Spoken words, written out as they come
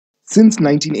Since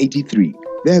 1983,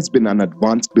 there has been an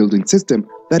advanced building system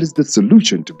that is the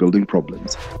solution to building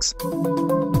problems.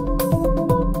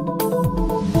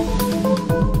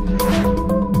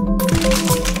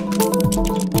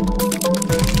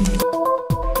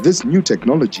 This new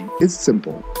technology is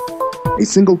simple. A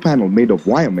single panel made of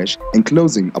wire mesh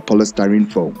enclosing a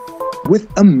polystyrene foam with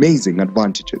amazing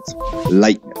advantages.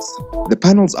 Lightness. The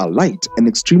panels are light and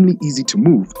extremely easy to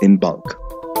move in bulk.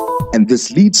 And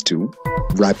this leads to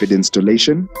rapid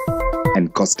installation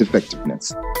and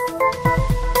cost-effectiveness.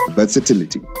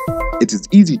 Versatility. It is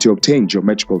easy to obtain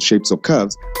geometrical shapes or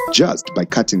curves just by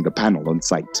cutting the panel on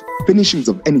site. Finishings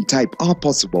of any type are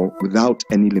possible without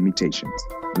any limitations.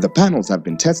 The panels have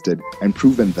been tested and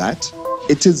proven that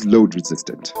it is load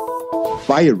resistant,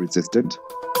 fire resistant,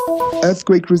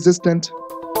 earthquake resistant,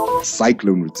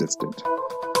 cyclone resistant,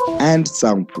 and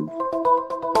soundproof.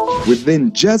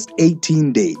 Within just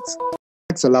 18 days,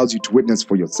 X allows you to witness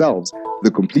for yourselves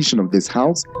the completion of this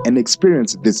house and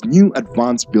experience this new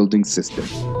advanced building system.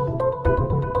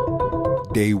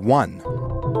 Day 1.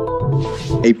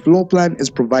 A floor plan is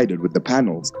provided with the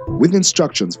panels with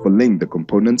instructions for laying the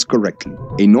components correctly.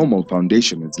 A normal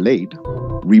foundation is laid.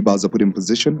 Rebars are put in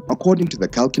position according to the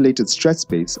calculated stress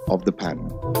base of the panel.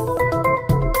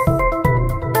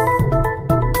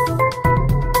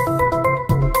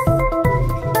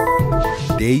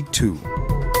 Day 2.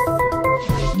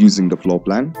 Using the floor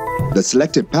plan, the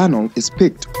selected panel is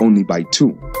picked only by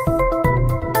 2.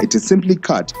 It is simply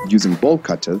cut using ball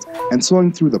cutters and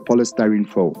sawing through the polystyrene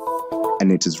foam,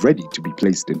 and it is ready to be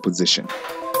placed in position.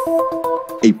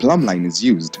 A plumb line is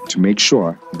used to make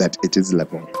sure that it is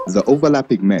level. The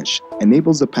overlapping mesh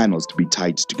enables the panels to be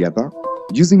tied together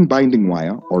using binding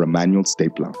wire or a manual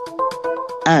stapler,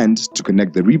 and to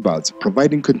connect the rebars,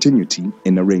 providing continuity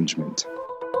in arrangement.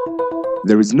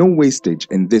 There is no wastage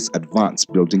in this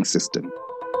advanced building system.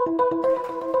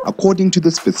 According to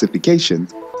the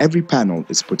specifications, every panel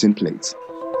is put in place.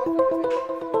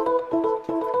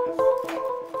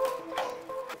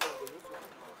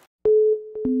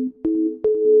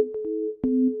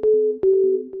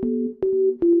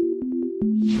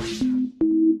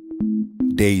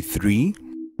 Day 3.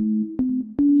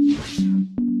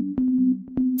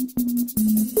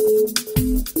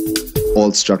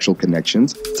 All structural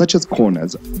connections, such as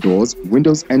corners, doors,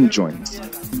 windows, and joints,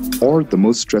 or the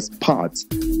most stressed parts,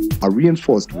 are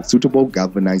reinforced with suitable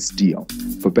galvanized steel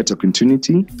for better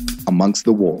continuity amongst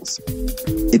the walls.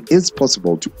 It is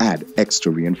possible to add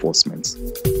extra reinforcements.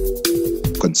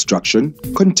 Construction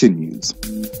continues.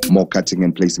 More cutting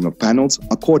and placing of panels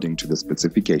according to the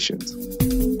specifications.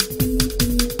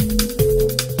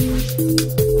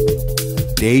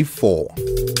 Day 4.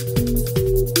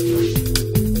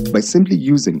 By simply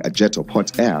using a jet of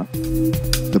hot air,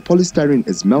 the polystyrene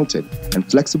is melted and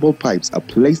flexible pipes are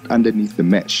placed underneath the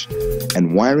mesh,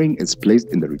 and wiring is placed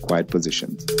in the required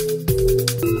positions.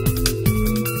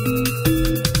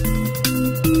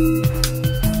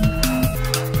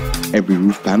 Every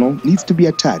roof panel needs to be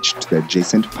attached to the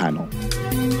adjacent panel.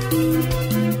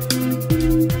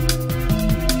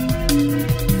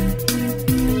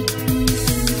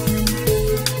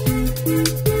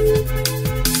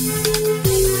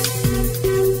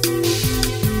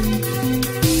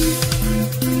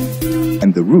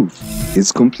 And the roof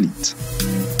is complete.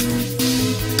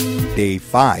 Day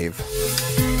 5.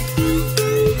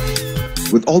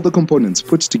 With all the components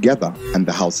put together and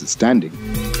the house is standing,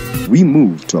 we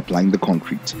move to applying the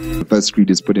concrete. The first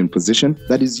screed is put in position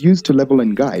that is used to level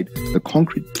and guide the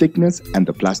concrete thickness and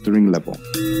the plastering level.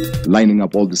 Lining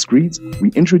up all the screeds, we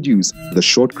introduce the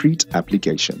shotcrete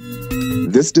application.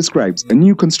 This describes a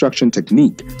new construction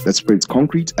technique that spreads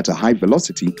concrete at a high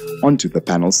velocity onto the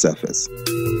panel surface.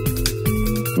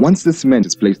 Once the cement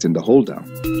is placed in the holder,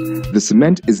 the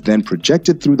cement is then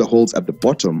projected through the holes at the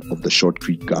bottom of the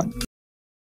shotcrete gun.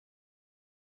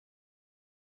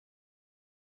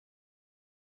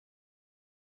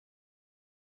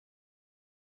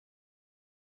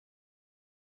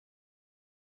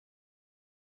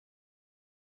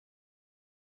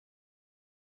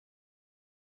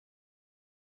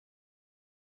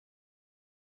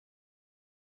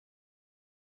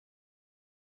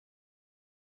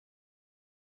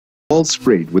 All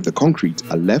sprayed with the concrete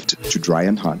are left to dry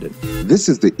and harden. This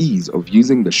is the ease of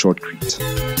using the shotcrete.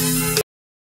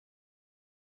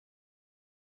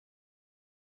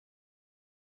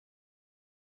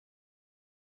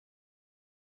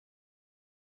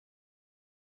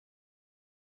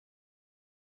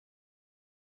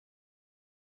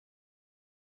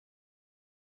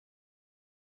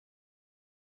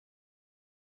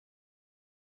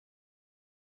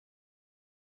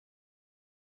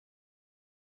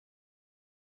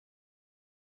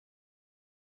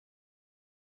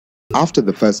 After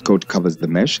the first coat covers the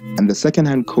mesh and the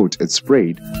second-hand coat is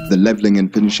sprayed, the leveling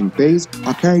and finishing phase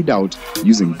are carried out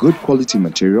using good quality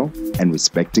material and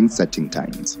respecting setting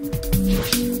times.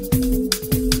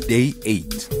 Day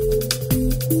 8.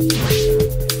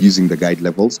 Using the guide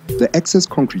levels, the excess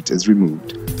concrete is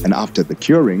removed, and after the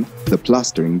curing, the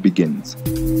plastering begins.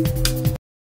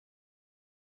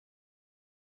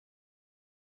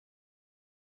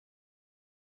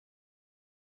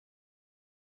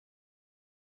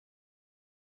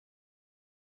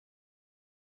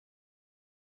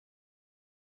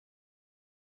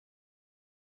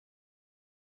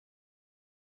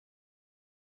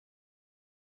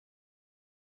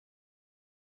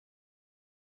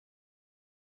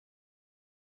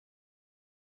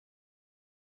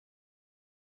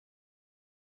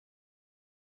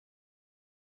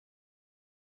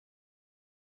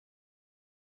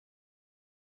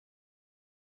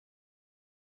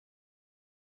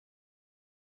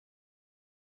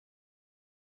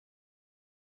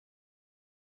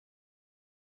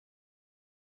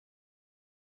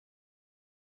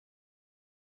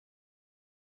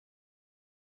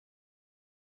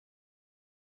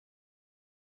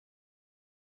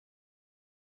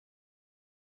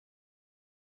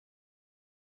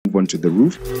 Move onto the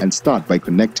roof and start by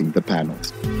connecting the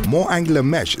panels. More angular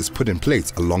mesh is put in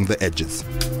place along the edges.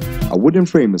 A wooden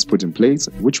frame is put in place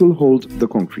which will hold the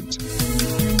concrete.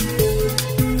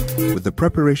 With the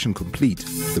preparation complete,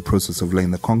 the process of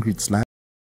laying the concrete slab